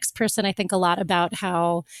Latinx person, I think a lot about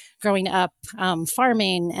how growing up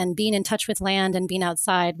farming and being in touch with land and being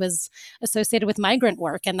outside was associated with migrant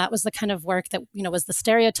work. And that was the kind of work that, was the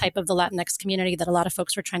stereotype of the Latinx community that a lot of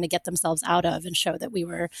folks were trying to get themselves out of and show that we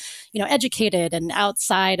were educated and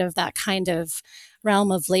outside of that kind of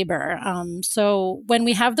realm of labor. So when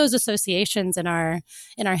we have those associations in our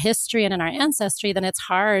history and in our ancestry, then it's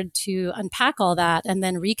hard to unpack all that and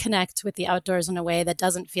then reconnect with the outdoors in a way that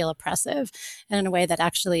doesn't feel oppressive and in a way that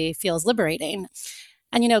actually feels liberating.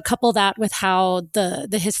 And, couple that with how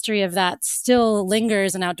the history of that still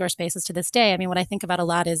lingers in outdoor spaces to this day. I mean, what I think about a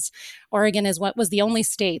lot is Oregon is what was the only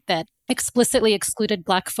state that explicitly excluded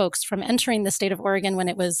Black folks from entering the state of Oregon when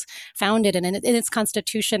it was founded. And in its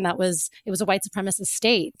constitution, it was a white supremacist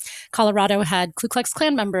state. Colorado had Ku Klux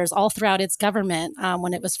Klan members all throughout its government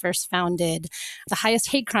when it was first founded. The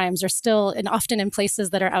highest hate crimes are still often in places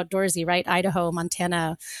that are outdoorsy, right? Idaho,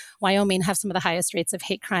 Montana, Wyoming have some of the highest rates of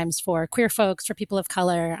hate crimes for queer folks, for people of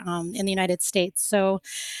color in the United States. So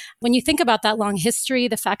when you think about that long history,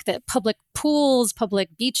 the fact that public pools,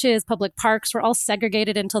 public beaches, public parks were all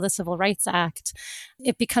segregated until the Civil Rights Act,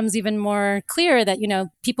 it becomes even more clear that,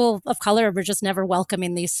 people of color were just never welcome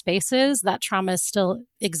in these spaces. That trauma still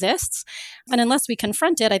exists. And unless we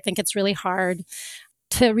confront it, I think it's really hard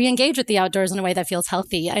to re-engage with the outdoors in a way that feels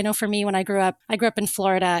healthy. I know for me, when I grew up in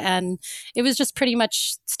Florida, and it was just pretty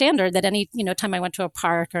much standard that any, time I went to a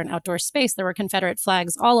park or an outdoor space, there were Confederate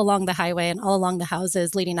flags all along the highway and all along the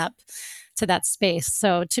houses leading up to that space.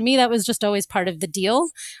 So to me, that was just always part of the deal.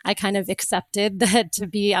 I kind of accepted that to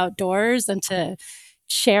be outdoors and to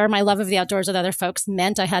share my love of the outdoors with other folks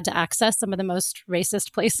meant I had to access some of the most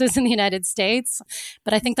racist places in the United States.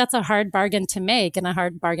 But I think that's a hard bargain to make and a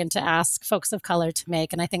hard bargain to ask folks of color to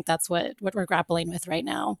make. And I think that's what we're grappling with right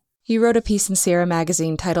now. You wrote a piece in Sierra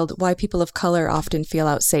Magazine titled "Why People of Color Often Feel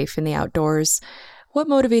Unsafe in the Outdoors." What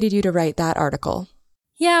motivated you to write that article?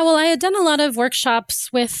 Yeah, well, I had done a lot of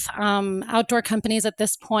workshops with outdoor companies at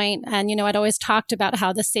this point. And, I'd always talked about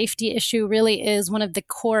how the safety issue really is one of the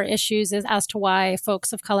core issues as to why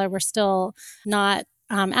folks of color were still not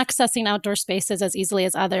accessing outdoor spaces as easily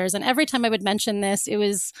as others. And every time I would mention this,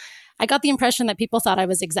 I got the impression that people thought I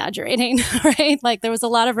was exaggerating, right? Like there was a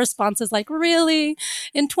lot of responses like, really?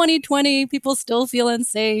 In 2020, people still feel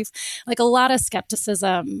unsafe? Like a lot of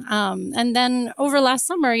skepticism. And then over last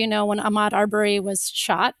summer, when Ahmaud Arbery was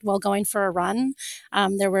shot while going for a run,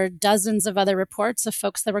 there were dozens of other reports of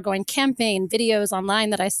folks that were going camping, videos online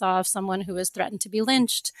that I saw of someone who was threatened to be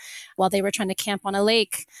lynched while they were trying to camp on a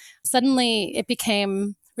lake. Suddenly, it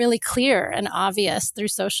became really clear and obvious through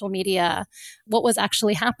social media what was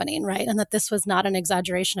actually happening, right? And that this was not an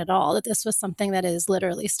exaggeration at all, that this was something that is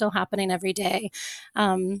literally still happening every day.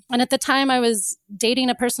 And at the time I was dating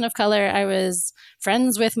a person of color, I was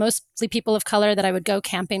friends with mostly people of color that I would go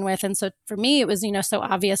camping with. And so for me, it was, so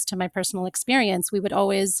obvious to my personal experience. We would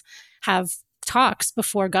always have talks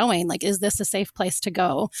before going, like, is this a safe place to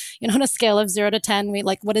go? On a scale of 0 to 10,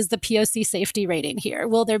 what is the POC safety rating here?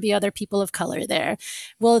 Will there be other people of color there?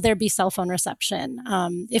 Will there be cell phone reception?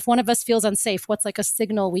 If one of us feels unsafe, what's like a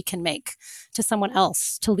signal we can make to someone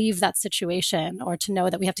else to leave that situation or to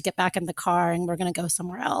know that we have to get back in the car and we're going to go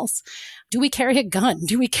somewhere else? Do we carry a gun?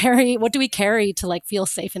 What do we carry to feel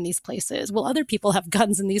safe in these places? Will other people have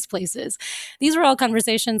guns in these places? These were all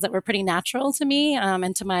conversations that were pretty natural to me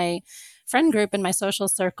and to my friend group in my social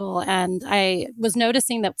circle. And I was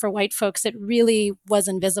noticing that for white folks, it really was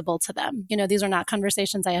invisible to them. These are not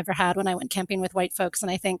conversations I ever had when I went camping with white folks. And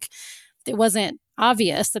I think it wasn't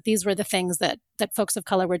obvious that these were the things that folks of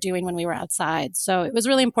color were doing when we were outside. So it was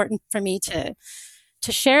really important for me to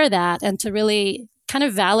share that and to really kind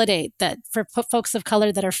of validate that for folks of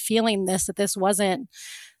color that are feeling this, that this wasn't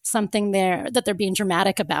something that they're being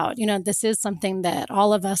dramatic about. This is something that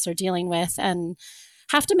all of us are dealing with and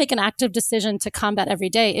have to make an active decision to combat every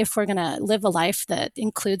day if we're going to live a life that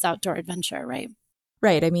includes outdoor adventure, right?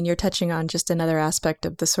 Right. I mean, you're touching on just another aspect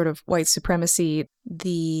of the sort of white supremacy,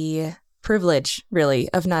 the privilege, really,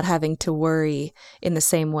 of not having to worry in the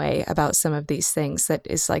same way about some of these things that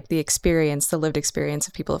is like the lived experience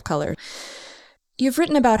of people of color. You've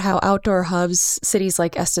written about how outdoor hubs, cities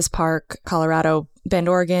like Estes Park, Colorado, Bend,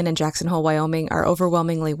 Oregon, and Jackson Hole, Wyoming, are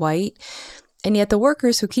overwhelmingly white. And yet the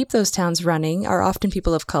workers who keep those towns running are often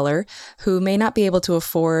people of color who may not be able to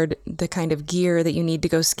afford the kind of gear that you need to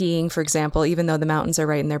go skiing, for example, even though the mountains are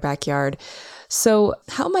right in their backyard. So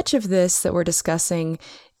how much of this that we're discussing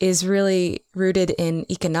is really rooted in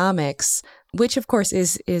economics, which of course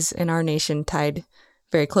is in our nation tied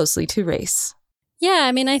very closely to race? Yeah,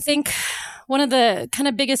 I mean, I think one of the kind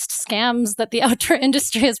of biggest scams that the outdoor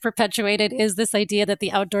industry has perpetuated is this idea that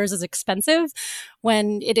the outdoors is expensive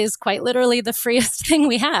when it is quite literally the freest thing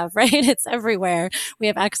we have, right? It's everywhere. We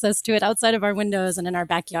have access to it outside of our windows and in our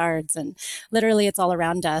backyards, and literally it's all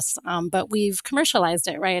around us. But we've commercialized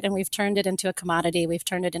it, right? And we've turned it into a commodity. We've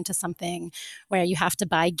turned it into something where you have to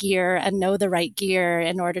buy gear and know the right gear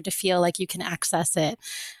in order to feel like you can access it.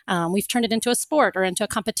 We've turned it into a sport or into a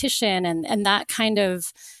competition, and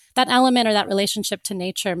that element or that relationship to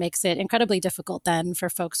nature makes it incredibly difficult then for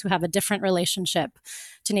folks who have a different relationship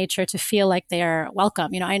to nature to feel like they're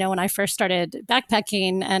welcome. I know when I first started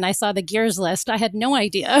backpacking and I saw the gears list, I had no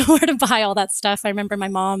idea where to buy all that stuff. I remember my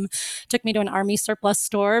mom took me to an Army surplus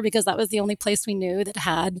store because that was the only place we knew that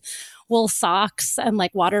had wool socks and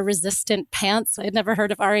like water resistant pants. I had never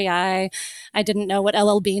heard of REI. I didn't know what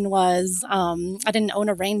LL Bean was. I didn't own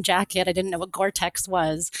a rain jacket. I didn't know what Gore-Tex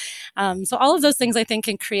was. So all of those things I think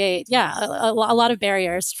can create, a lot of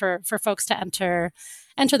barriers for folks to enter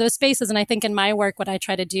those spaces. And I think in my work, what I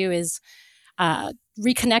try to do is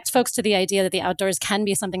reconnect folks to the idea that the outdoors can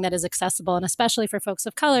be something that is accessible. And especially for folks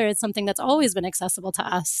of color, it's something that's always been accessible to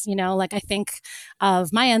us. Like I think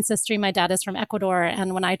of my ancestry, my dad is from Ecuador.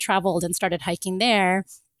 And when I traveled and started hiking there,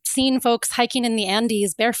 seeing folks hiking in the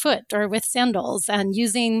Andes barefoot or with sandals and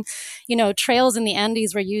using, trails in the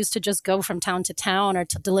Andes were used to just go from town to town or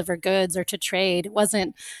to deliver goods or to trade. It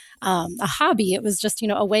wasn't a hobby. It was just,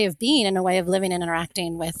 a way of being and a way of living and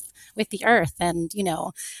interacting with the earth. And,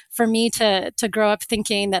 for me to grow up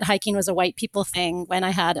thinking that hiking was a white people thing when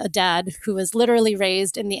I had a dad who was literally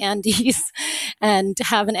raised in the Andes and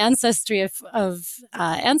have an ancestry of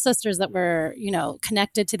ancestors that were,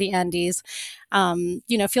 connected to the Andes,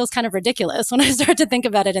 feels kind of ridiculous when I start to think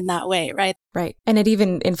about it in that way, right? Right. And it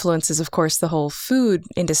even influences, of course, the whole food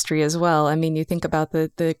industry as well. I mean, you think about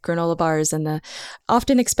the granola bars and the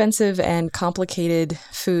often expensive and complicated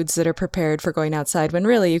foods that are prepared for going outside when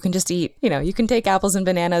really you can just eat, you can take apples and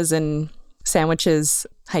bananas and sandwiches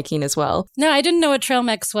hiking as well. No, I didn't know what trail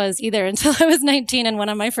mix was either until I was 19 and went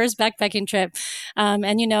on my first backpacking trip.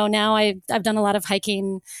 Now I've done a lot of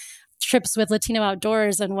hiking trips with Latino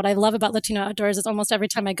Outdoors. And what I love about Latino Outdoors is almost every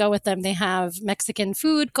time I go with them, they have Mexican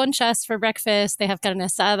food, conchas for breakfast. They have carne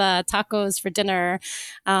asada, tacos for dinner.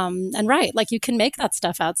 And right, like you can make that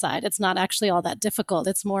stuff outside. It's not actually all that difficult.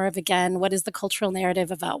 It's more of, again, what is the cultural narrative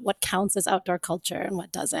about what counts as outdoor culture and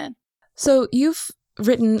what doesn't? So you've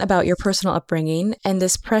written about your personal upbringing and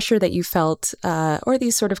this pressure that you felt, or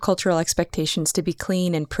these sort of cultural expectations to be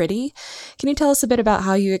clean and pretty. Can you tell us a bit about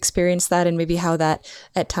how you experienced that and maybe how that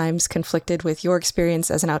at times conflicted with your experience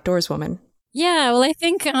as an outdoors woman? Yeah, well, I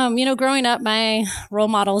think, growing up, my role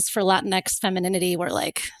models for Latinx femininity were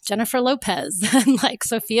like Jennifer Lopez and like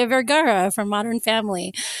Sofia Vergara from Modern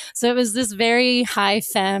Family. So it was this very high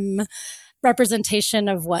femme representation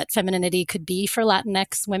of what femininity could be for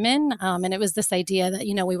Latinx women. And it was this idea that,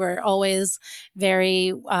 we were always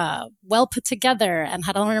very well put together and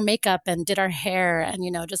had on our makeup and did our hair and,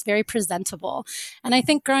 just very presentable. And I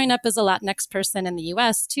think growing up as a Latinx person in the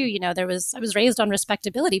US too, I was raised on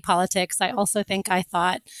respectability politics. I also think I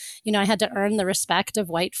thought, I had to earn the respect of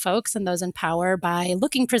white folks and those in power by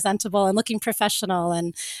looking presentable and looking professional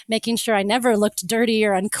and making sure I never looked dirty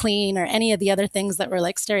or unclean or any of the other things that were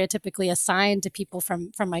like stereotypically assigned to people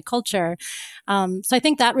from my culture. So I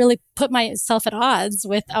think that really put myself at odds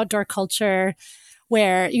with outdoor culture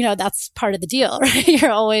where, that's part of the deal, right? You're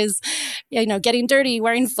always, getting dirty,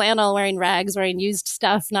 wearing flannel, wearing rags, wearing used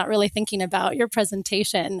stuff, not really thinking about your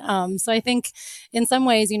presentation. So I think in some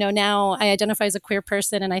ways, now I identify as a queer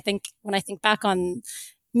person. And I think when I think back on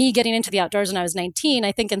me getting into the outdoors when I was 19,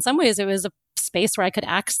 I think in some ways it was a space where I could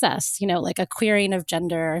access, like a queering of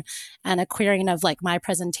gender and a queering of like my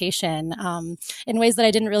presentation in ways that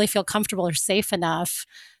I didn't really feel comfortable or safe enough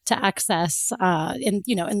to access in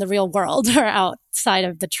the real world or outside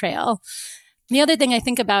of the trail. The other thing I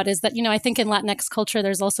think about is that, I think in Latinx culture,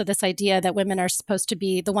 there's also this idea that women are supposed to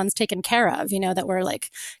be the ones taken care of, that we're like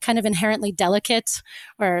kind of inherently delicate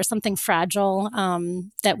or something fragile,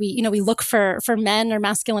 that we look for men or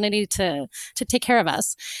masculinity to take care of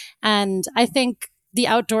us. And I think the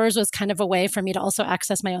outdoors was kind of a way for me to also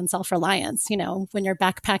access my own self-reliance. When you're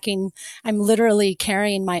backpacking, I'm literally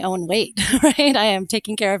carrying my own weight, right? I am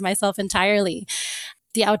taking care of myself entirely.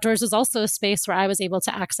 The outdoors was also a space where I was able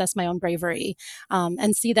to access my own bravery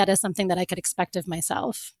and see that as something that I could expect of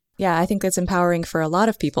myself. Yeah, I think that's empowering for a lot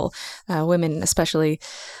of people, women especially.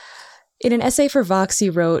 In an essay for Vox,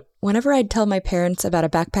 you wrote, "Whenever I'd tell my parents about a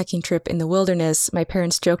backpacking trip in the wilderness, my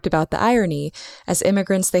parents joked about the irony. As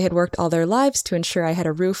immigrants, they had worked all their lives to ensure I had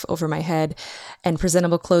a roof over my head and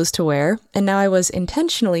presentable clothes to wear, and now I was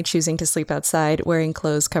intentionally choosing to sleep outside, wearing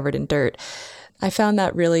clothes covered in dirt." I found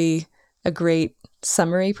that really a great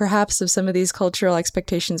summary, perhaps, of some of these cultural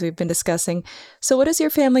expectations we've been discussing. So what does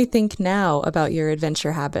your family think now about your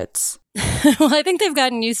adventure habits? Well, I think they've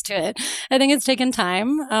gotten used to it. I think it's taken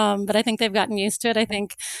time, but I think they've gotten used to it. I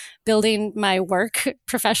think building my work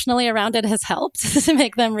professionally around it has helped to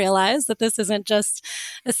make them realize that this isn't just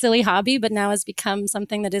a silly hobby, but now has become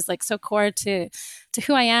something that is like so core to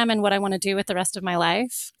who I am and what I want to do with the rest of my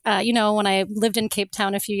life. When I lived in Cape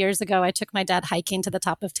Town a few years ago, I took my dad hiking to the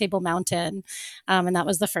top of Table Mountain. And that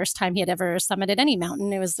was the first time he had ever summited any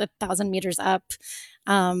mountain. It was 1,000 meters up.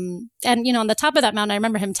 And, on the top of that mountain, I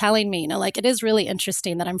remember him telling me, it is really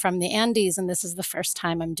interesting that I'm from the Andes and this is the first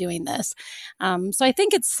time I'm doing this. So I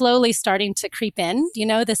think it's slowly starting to creep in,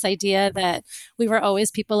 this idea that we were always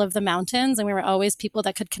people of the mountains and we were always people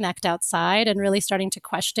that could connect outside, and really starting to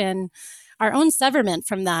question our own severment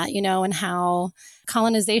from that, and how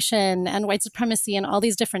colonization and white supremacy and all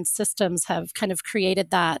these different systems have kind of created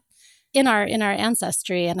that in our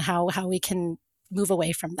ancestry, and how we can move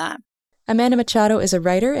away from that. Amanda Machado is a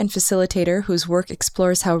writer and facilitator whose work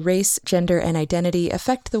explores how race, gender, and identity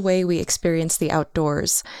affect the way we experience the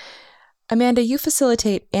outdoors. Amanda, you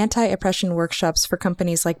facilitate anti-oppression workshops for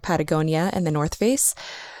companies like Patagonia and The North Face.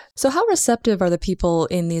 So how receptive are the people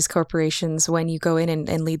in these corporations when you go in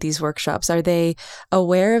and lead these workshops? Are they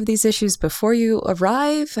aware of these issues before you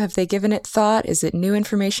arrive? Have they given it thought? Is it new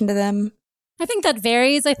information to them? I think that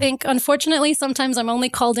varies. I think, unfortunately, sometimes I'm only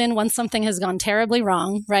called in once something has gone terribly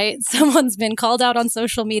wrong, right? Someone's been called out on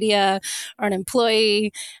social media, or an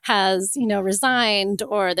employee has, resigned,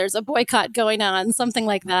 or there's a boycott going on, something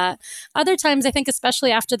like that. Other times, I think,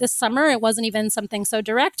 especially after this summer, it wasn't even something so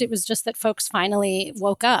direct. It was just that folks finally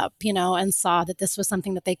woke up, and saw that this was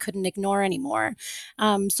something that they couldn't ignore anymore.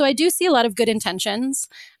 So I do see a lot of good intentions.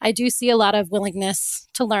 I do see a lot of willingness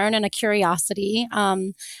to learn and a curiosity.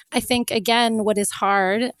 I think, again, what is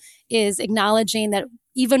hard is acknowledging that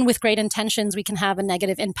even with great intentions, we can have a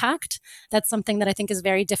negative impact. That's something that I think is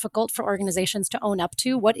very difficult for organizations to own up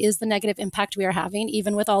to. What is the negative impact we are having,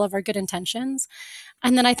 even with all of our good intentions?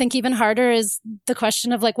 And then I think even harder is the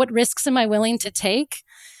question of what risks am I willing to take?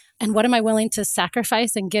 And what am I willing to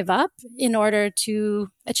sacrifice and give up in order to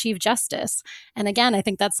achieve justice? And again, I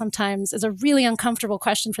think that sometimes is a really uncomfortable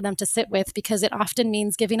question for them to sit with, because it often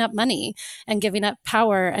means giving up money and giving up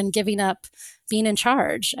power and giving up being in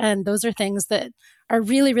charge. And those are things that are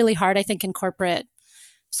really, really hard, I think, in corporate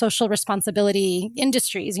social responsibility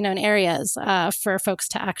industries, in areas for folks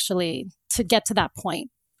to get to that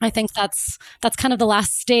point. I think that's kind of the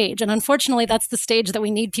last stage. And unfortunately, that's the stage that we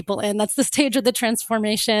need people in. That's the stage where the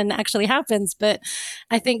transformation actually happens. But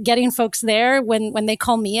I think getting folks there when they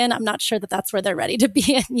call me in, I'm not sure that that's where they're ready to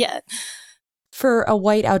be in yet. For a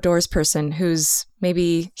white outdoors person who's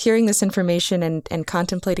maybe hearing this information and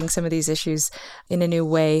contemplating some of these issues in a new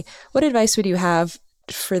way, what advice would you have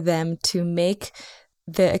for them to make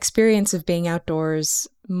the experience of being outdoors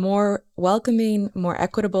more welcoming, more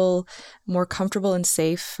equitable, more comfortable and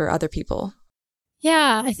safe for other people?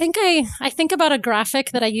 Yeah, I think I think about a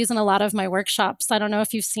graphic that I use in a lot of my workshops. I don't know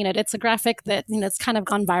if you've seen it. It's a graphic that, it's kind of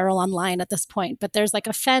gone viral online at this point, but there's like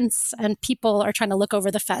a fence and people are trying to look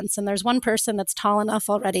over the fence. And there's one person that's tall enough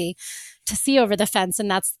already to see over the fence. And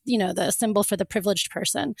that's, the symbol for the privileged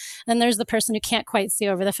person. Then there's the person who can't quite see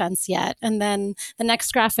over the fence yet. And then the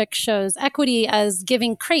next graphic shows equity as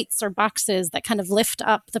giving crates or boxes that kind of lift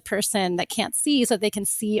up the person that can't see so they can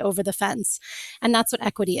see over the fence. And that's what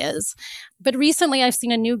equity is. But recently I've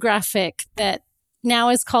seen a new graphic that now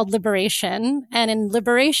is called liberation. And in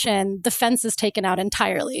liberation, the fence is taken out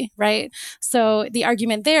entirely, right? So the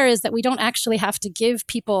argument there is that we don't actually have to give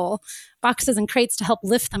people boxes and crates to help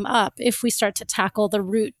lift them up if we start to tackle the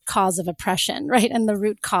root cause of oppression, right? And the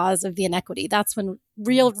root cause of the inequity. That's when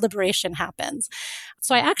real liberation happens.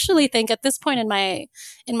 So I actually think at this point in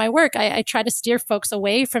my work, I try to steer folks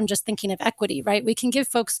away from just thinking of equity, right? We can give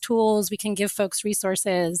folks tools, we can give folks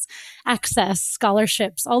resources, access,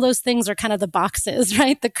 scholarships, all those things are kind of the boxes,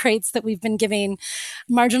 right? The crates that we've been giving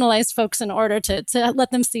marginalized folks in order to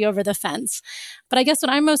let them see over the fence. But I guess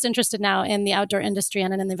what I'm most interested now in the outdoor industry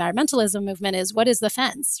and in the environmentalism movement is, what is the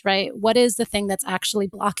fence, right? What is the thing that's actually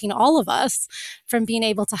blocking all of us from being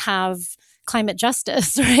able to have climate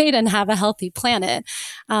justice, right? And have a healthy planet.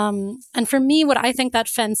 And for me, what I think that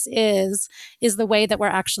fence is the way that we're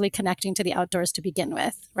actually connecting to the outdoors to begin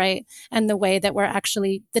with, right? And the way that we're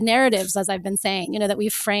actually, the narratives, as I've been saying, that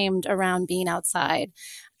we've framed around being outside.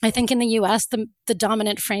 I think in the US, the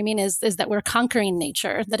dominant framing is that we're conquering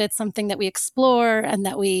nature, that it's something that we explore and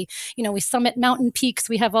that we summit mountain peaks.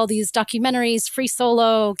 We have all these documentaries, Free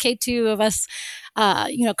Solo, K2 of us,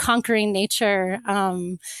 conquering nature.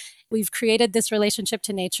 We've created this relationship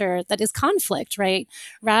to nature that is conflict, right?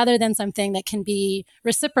 Rather than something that can be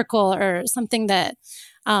reciprocal or something that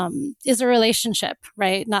is a relationship,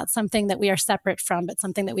 right? Not something that we are separate from, but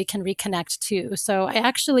something that we can reconnect to. So I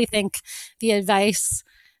actually think the advice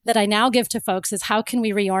that I now give to folks is, how can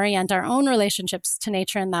we reorient our own relationships to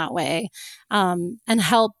nature in that way, and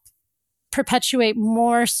help perpetuate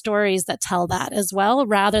more stories that tell that as well,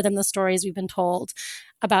 rather than the stories we've been told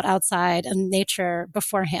about outside and nature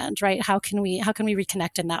beforehand, right? How can we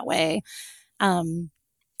reconnect in that way?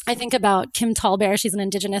 I think about Kim Tallbear. She's an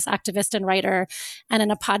Indigenous activist and writer. And in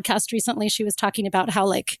a podcast recently, she was talking about how,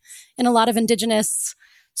 like, in a lot of Indigenous,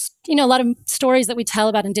 a lot of stories that we tell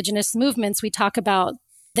about Indigenous movements, we talk about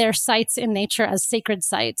their sites in nature as sacred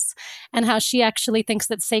sites, and how she actually thinks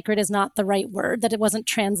that sacred is not the right word, that it wasn't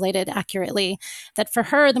translated accurately, that for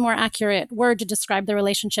her, the more accurate word to describe the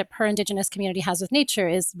relationship her Indigenous community has with nature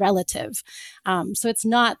is relative. So it's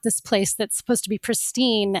not this place that's supposed to be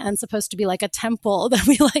pristine and supposed to be like a temple that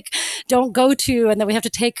we don't go to and that we have to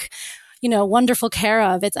take wonderful care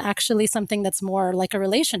of. It's actually something that's more like a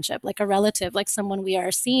relationship, like a relative, like someone we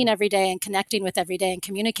are seeing every day and connecting with every day and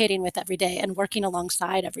communicating with every day and working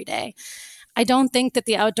alongside every day. I don't think that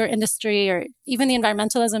the outdoor industry or even the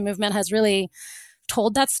environmentalism movement has really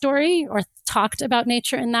told that story or talked about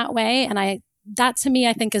nature in that way. And that to me,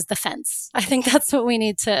 I think, is the fence. I think that's what we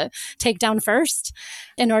need to take down first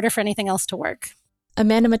in order for anything else to work.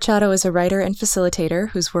 Amanda Machado is a writer and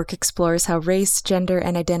facilitator whose work explores how race, gender,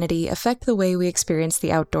 and identity affect the way we experience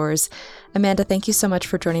the outdoors. Amanda, thank you so much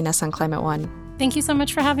for joining us on Climate One. Thank you so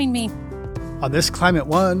much for having me. On this Climate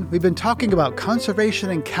One, we've been talking about conservation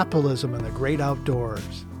and capitalism in the great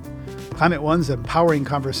outdoors. Climate One's empowering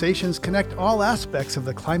conversations connect all aspects of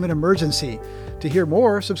the climate emergency. To hear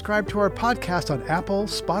more, subscribe to our podcast on Apple,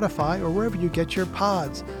 Spotify, or wherever you get your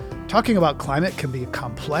pods. Talking about climate can be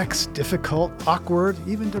complex, difficult, awkward,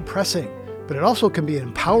 even depressing, but it also can be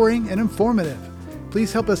empowering and informative.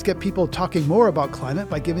 Please help us get people talking more about climate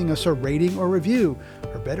by giving us a rating or review,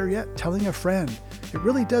 or better yet, telling a friend. It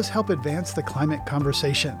really does help advance the climate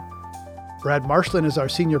conversation. Brad Marshland is our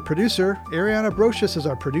senior producer. Ariana Brocious is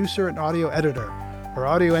our producer and audio editor. Our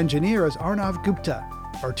audio engineer is Arnav Gupta.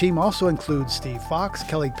 Our team also includes Steve Fox,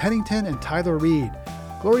 Kelly Pennington, and Tyler Reed.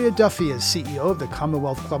 Gloria Duffy is CEO of the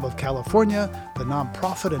Commonwealth Club of California, the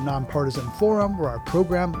nonprofit and nonpartisan forum where our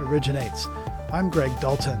program originates. I'm Greg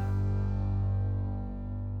Dalton.